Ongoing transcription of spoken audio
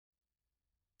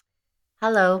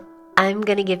Hello. I'm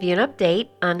going to give you an update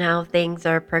on how things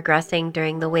are progressing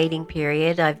during the waiting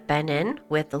period I've been in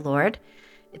with the Lord.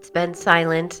 It's been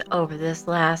silent over this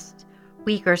last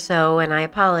week or so, and I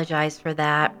apologize for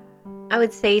that. I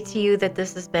would say to you that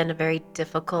this has been a very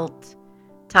difficult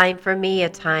time for me, a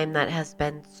time that has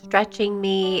been stretching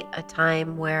me, a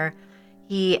time where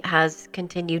He has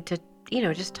continued to,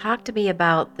 just talk to me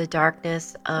about the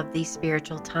darkness of these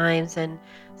spiritual times. And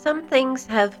some things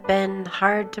have been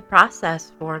hard to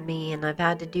process for me, and I've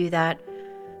had to do that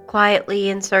quietly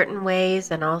in certain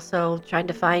ways and also trying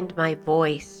to find my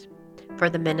voice for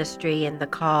the ministry and the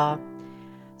call.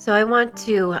 So I want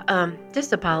to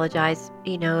just apologize,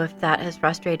 if that has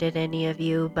frustrated any of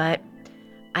you, but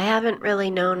I haven't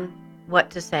really known what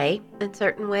to say in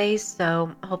certain ways,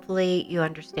 so hopefully you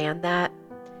understand that.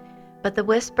 But the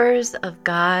whispers of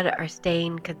God are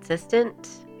staying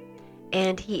consistent,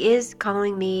 and He is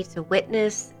calling me to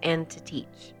witness and to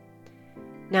teach.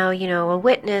 Now, a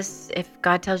witness, if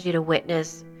God tells you to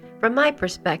witness, from my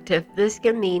perspective, this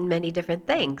can mean many different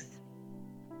things.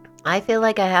 I feel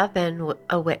like I have been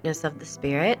a witness of the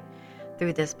Spirit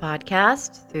through this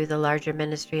podcast, through the larger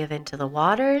ministry of Into the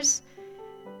Waters,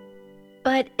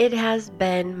 but it has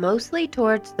been mostly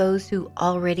towards those who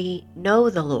already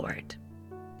know the Lord.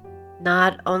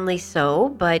 Not only so,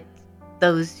 but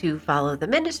those who follow the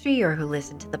ministry or who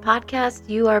listen to the podcast,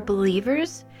 you are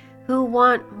believers who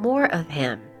want more of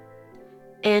Him.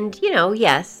 And,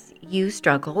 yes, you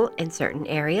struggle in certain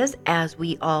areas, as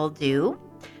we all do.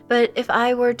 But if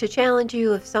I were to challenge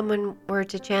you, if someone were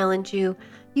to challenge you,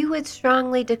 you would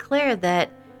strongly declare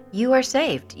that you are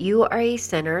saved. You are a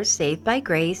sinner saved by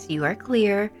grace. You are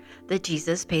clear that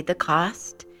Jesus paid the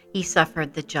cost. He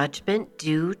suffered the judgment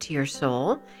due to your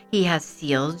soul. He has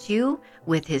sealed you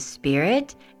with His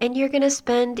Spirit, and you're going to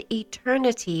spend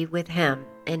eternity with Him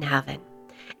in heaven.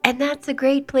 And that's a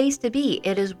great place to be.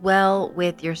 It is well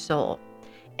with your soul.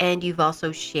 And you've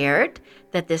also shared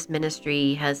that this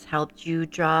ministry has helped you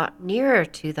draw nearer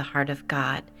to the heart of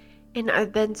God. And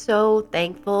I've been so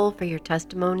thankful for your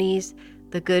testimonies,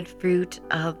 the good fruit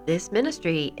of this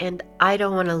ministry. And I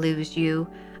don't want to lose you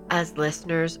as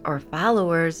listeners or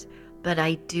followers, but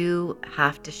I do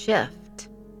have to shift.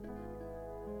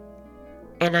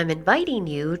 And I'm inviting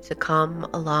you to come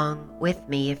along with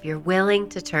me if you're willing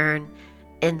to turn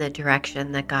in the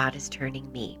direction that God is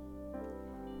turning me.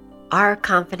 Our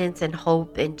confidence and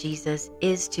hope in Jesus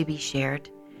is to be shared.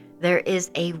 There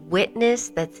is a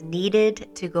witness that's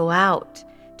needed to go out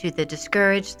to the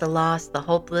discouraged, the lost, the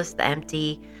hopeless, the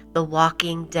empty, the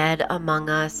walking dead among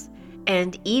us,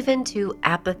 and even to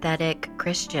apathetic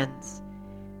Christians.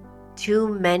 Too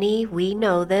many, we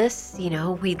know this,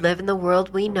 we live in the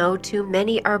world, we know too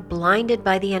many are blinded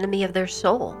by the enemy of their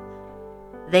soul.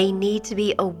 They need to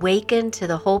be awakened to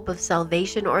the hope of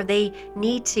salvation, or they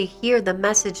need to hear the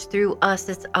message through us.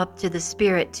 It's up to the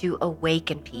Spirit to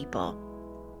awaken people.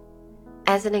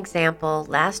 As an example,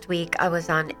 last week I was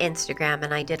on Instagram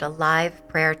and I did a live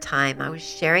prayer time. I was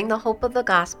sharing the hope of the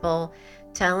gospel,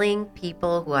 telling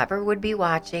people, whoever would be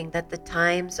watching, that the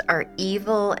times are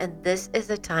evil and this is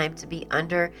a time to be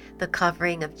under the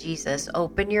covering of Jesus.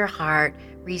 Open your heart,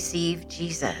 receive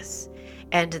Jesus.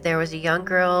 And there was a young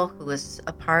girl who was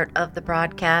a part of the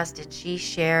broadcast, and she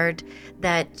shared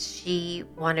that she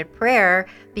wanted prayer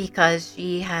because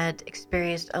she had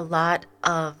experienced a lot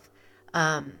of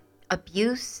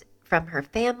abuse from her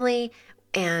family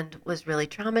and was really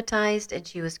traumatized, and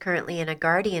she was currently in a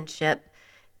guardianship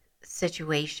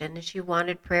situation, and she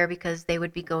wanted prayer because they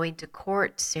would be going to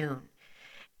court soon.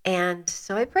 And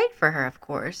so I prayed for her, of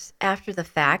course. After the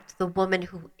fact, the woman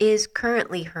who is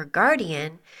currently her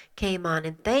guardian came on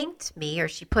and thanked me, or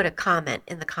she put a comment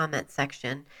in the comment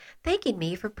section thanking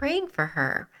me for praying for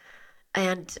her,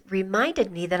 and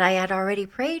reminded me that I had already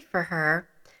prayed for her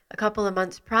a couple of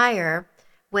months prior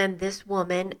when this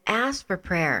woman asked for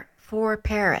prayer for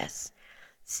Paris,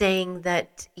 saying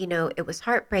that, it was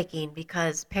heartbreaking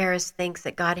because Paris thinks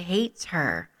that God hates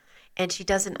her. And she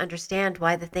doesn't understand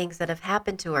why the things that have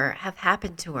happened to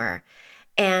her,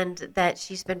 and that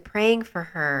she's been praying for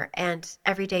her and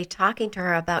every day talking to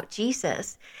her about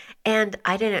Jesus. And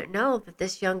I didn't know that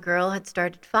this young girl had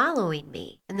started following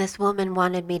me. And this woman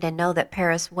wanted me to know that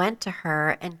Paris went to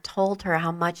her and told her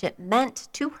how much it meant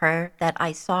to her that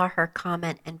I saw her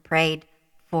comment and prayed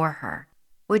for her.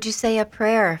 Would you say a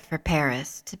prayer for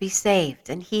Paris to be saved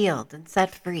and healed and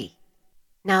set free?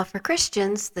 Now, for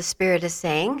Christians, the Spirit is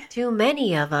saying, too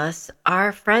many of us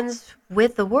are friends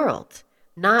with the world,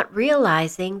 not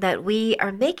realizing that we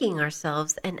are making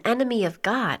ourselves an enemy of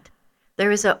God. There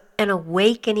is an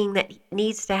awakening that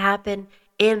needs to happen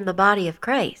in the body of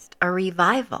Christ, a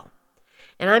revival.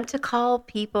 And I'm to call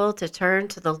people to turn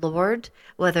to the Lord,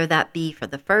 whether that be for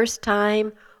the first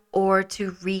time or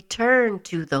to return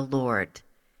to the Lord.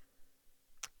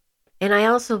 And I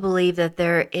also believe that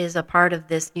there is a part of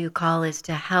this new call is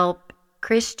to help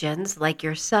Christians like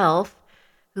yourself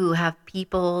who have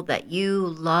people that you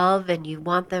love and you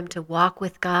want them to walk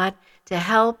with God, to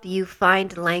help you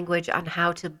find language on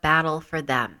how to battle for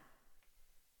them.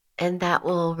 And that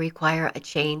will require a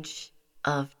change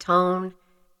of tone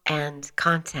and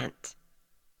content.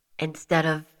 Instead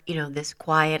of, this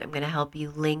quiet, I'm going to help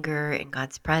you linger in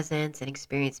God's presence and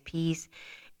experience peace.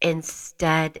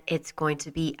 Instead, it's going to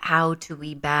be how do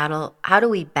we battle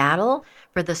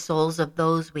for the souls of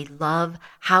those we love?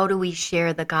 How do we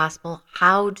share the gospel?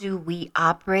 How do we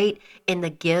operate in the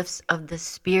gifts of the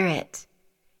Spirit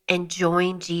and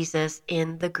join Jesus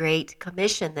in the great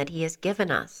commission that he has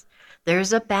given us?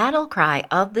 There's a battle cry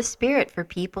of the Spirit for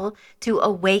people to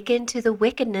awaken to the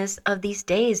wickedness of these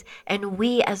days, and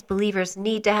we as believers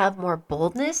need to have more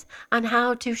boldness on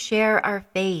how to share our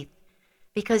faith.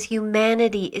 Because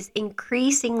humanity is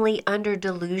increasingly under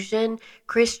delusion,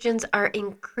 Christians are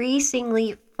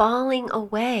increasingly falling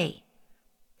away.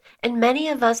 And many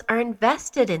of us are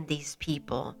invested in these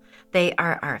people. They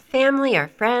are our family, our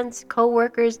friends,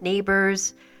 co-workers,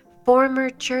 neighbors, former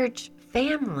church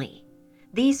family.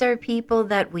 These are people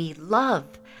that we love,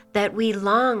 that we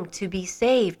long to be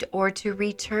saved or to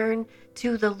return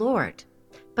to the Lord.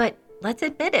 But let's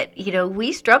admit it,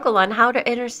 we struggle on how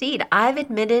to intercede. I've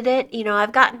admitted it,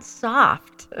 I've gotten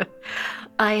soft.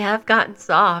 I have gotten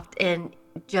soft in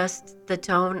just the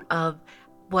tone of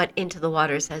what Into the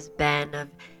Waters has been, of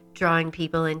drawing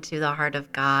people into the heart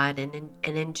of God and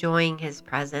enjoying his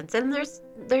presence. And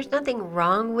there's nothing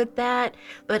wrong with that,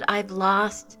 but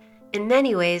in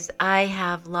many ways, I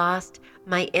have lost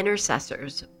my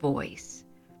intercessor's voice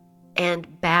and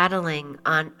battling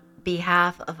on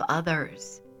behalf of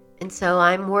others. And so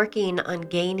I'm working on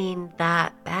gaining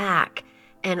that back,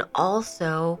 and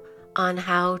also on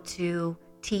how to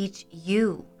teach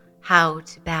you how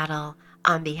to battle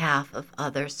on behalf of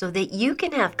others so that you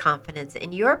can have confidence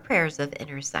in your prayers of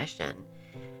intercession.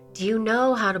 Do you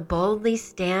know how to boldly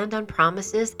stand on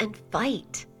promises and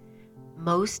fight?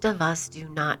 Most of us do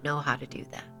not know how to do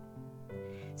that.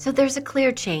 So there's a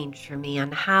clear change for me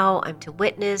on how I'm to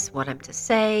witness, what I'm to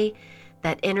say,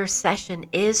 that intercession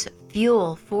is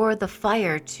fuel for the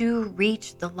fire to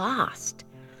reach the lost.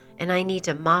 And I need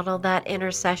to model that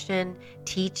intercession,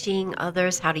 teaching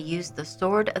others how to use the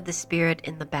sword of the Spirit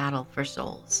in the battle for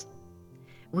souls.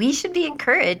 We should be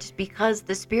encouraged because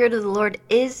the Spirit of the Lord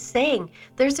is saying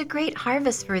there's a great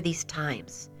harvest for these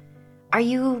times. Are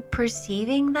you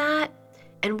perceiving that?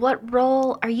 And what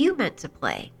role are you meant to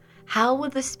play? How will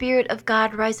the Spirit of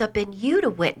God rise up in you to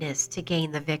witness to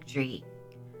gain the victory?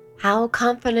 How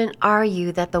confident are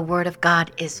you that the Word of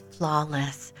God is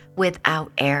flawless,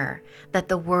 without error, that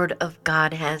the Word of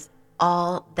God has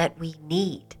all that we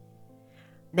need?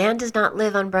 Man does not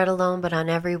live on bread alone, but on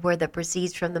every word that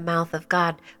proceeds from the mouth of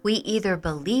God. We either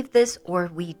believe this or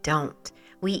we don't.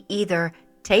 We either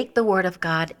take the Word of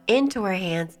God into our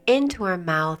hands, into our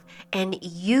mouth, and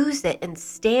use it and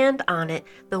stand on it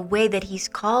the way that He's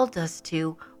called us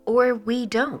to, or we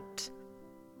don't.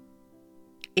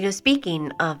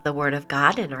 Speaking of the Word of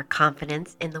God and our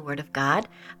confidence in the Word of God,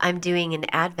 I'm doing an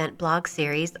Advent blog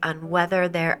series on whether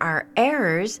there are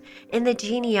errors in the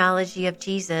genealogy of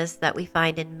Jesus that we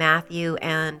find in Matthew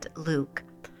and Luke.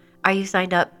 Are you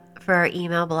signed up for our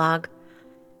email blog?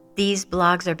 These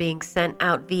blogs are being sent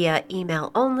out via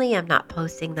email only. I'm not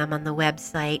posting them on the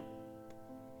website.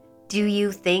 Do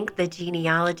you think the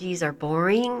genealogies are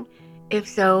boring? If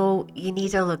so, you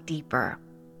need to look deeper.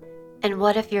 And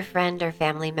what if your friend or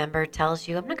family member tells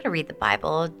you, I'm not going to read the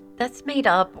Bible, that's made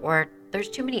up, or there's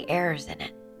too many errors in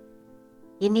it?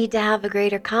 You need to have a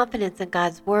greater confidence in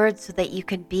God's Word so that you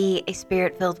can be a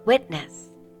Spirit-filled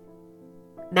witness.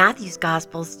 Matthew's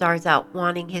Gospel starts out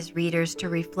wanting his readers to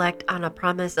reflect on a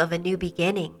promise of a new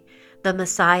beginning, the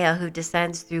Messiah who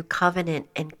descends through covenant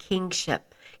and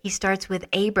kingship. He starts with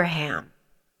Abraham.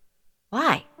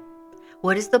 Why?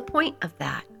 What is the point of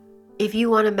that? If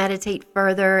you want to meditate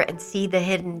further and see the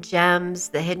hidden gems,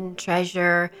 the hidden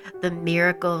treasure, the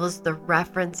miracles, the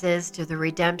references to the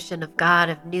redemption of God,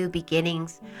 of new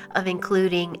beginnings, of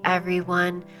including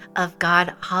everyone, of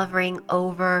God hovering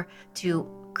over to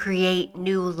create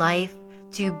new life,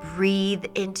 to breathe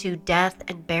into death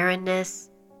and barrenness,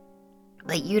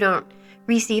 but you don't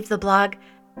receive the blog,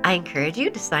 I encourage you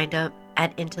to sign up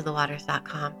at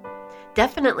intothewaters.com.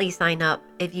 Definitely sign up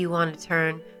if you want to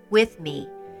turn with me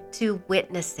to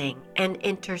witnessing and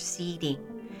interceding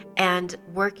and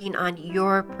working on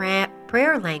your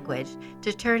prayer language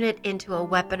to turn it into a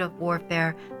weapon of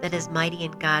warfare that is mighty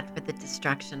in God for the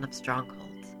destruction of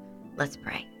strongholds. Let's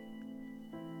pray.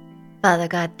 Father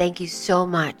God, thank you so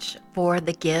much for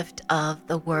the gift of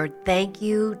the Word. Thank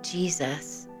you,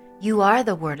 Jesus. You are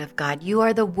the Word of God. You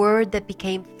are the Word that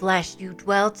became flesh. You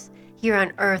dwelt here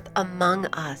on earth among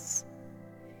us.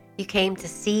 You came to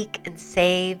seek and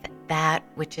save that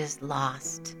which is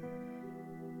lost.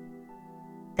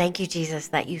 Thank you, Jesus,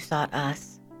 that you sought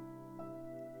us.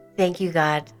 Thank you,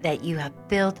 God, that you have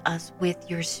filled us with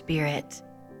your Spirit.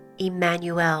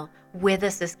 Emmanuel, with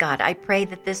us is God. I pray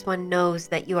that this one knows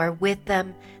that you are with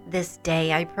them this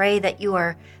day. I pray that you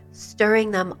are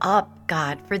stirring them up,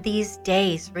 God, for these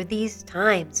days, for these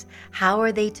times. How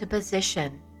are they to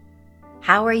position?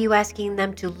 How are you asking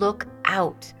them to look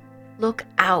out? Look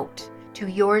out to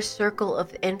your circle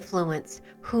of influence.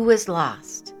 Who is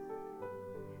lost?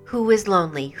 Who is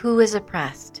lonely? Who is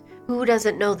oppressed? Who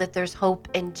doesn't know that there's hope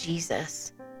in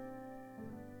Jesus?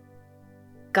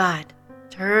 God,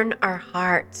 turn our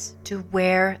hearts to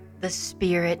where the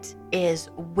Spirit is,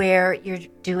 where you're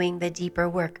doing the deeper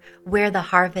work, where the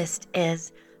harvest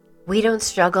is. We don't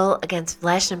struggle against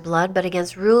flesh and blood, but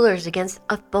against rulers, against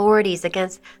authorities,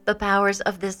 against the powers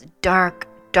of this dark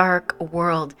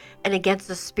world, and against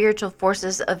the spiritual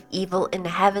forces of evil in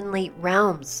heavenly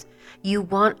realms. You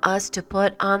want us to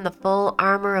put on the full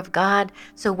armor of God,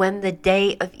 so when the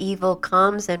day of evil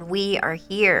comes and we are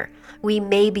here, we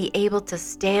may be able to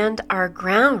stand our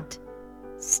ground.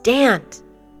 Stand,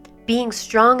 being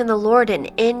strong in the Lord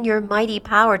and in your mighty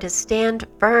power, to stand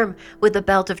firm with the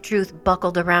belt of truth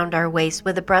buckled around our waist,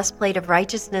 with the breastplate of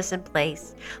righteousness in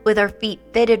place, with our feet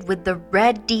fitted with the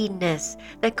readiness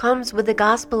that comes with the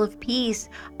gospel of peace.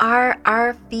 Are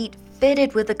our feet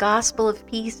fitted with the gospel of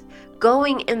peace,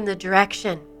 going in the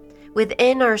direction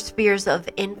within our spheres of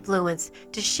influence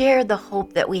to share the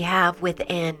hope that we have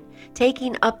within,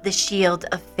 taking up the shield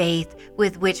of faith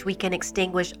with which we can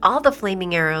extinguish all the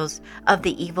flaming arrows of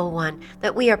the evil one,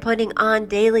 that we are putting on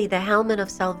daily the helmet of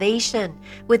salvation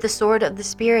with the sword of the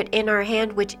Spirit in our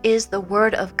hand, which is the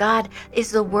word of God.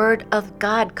 Is the word of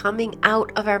God coming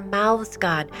out of our mouths,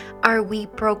 God? Are we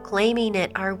proclaiming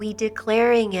it? Are we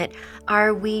declaring it?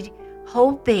 Are we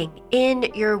hoping in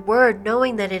your word,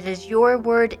 knowing that it is your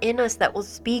word in us that will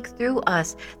speak through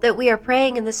us, that we are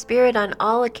praying in the Spirit on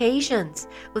all occasions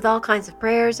with all kinds of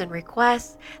prayers and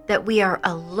requests, that we are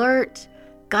alert?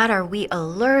 God, are we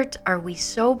alert? Are we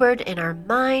sobered in our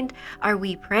mind? Are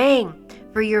we praying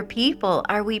for your people?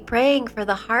 Are we praying for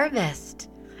the harvest?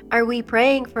 Are we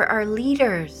praying for our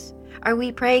leaders? Are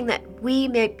we praying that we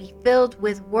may be filled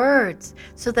with words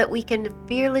so that we can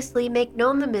fearlessly make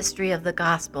known the mystery of the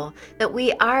gospel, that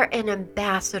we are an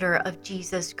ambassador of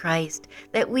Jesus Christ,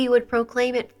 that we would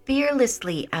proclaim it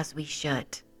fearlessly as we should?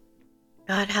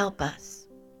 God, help us.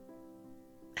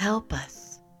 Help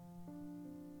us.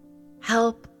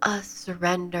 Help us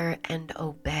surrender and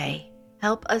obey.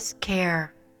 Help us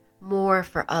care more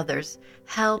for others.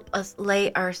 Help us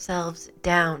lay ourselves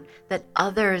down, that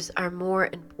others are more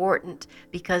important,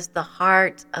 because the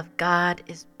heart of God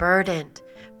is burdened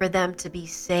for them to be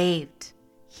saved,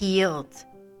 healed,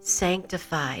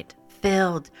 sanctified,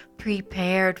 filled,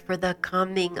 prepared for the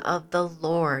coming of the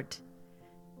Lord.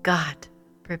 God,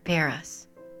 prepare us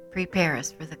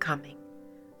for the coming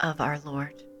of our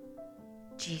Lord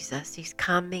Jesus. He's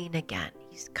coming again.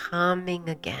 He's coming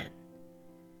again.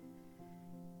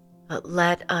 But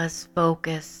let us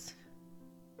focus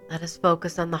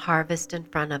on the harvest in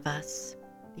front of us,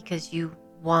 because you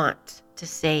want to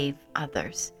save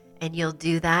others, and you'll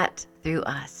do that through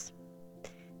us.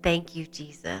 Thank you,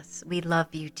 Jesus. We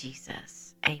love you,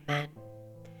 Jesus. Amen.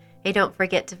 Hey, don't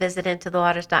forget to visit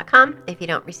intothewaters.com if you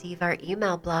don't receive our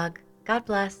email blog. God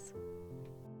bless.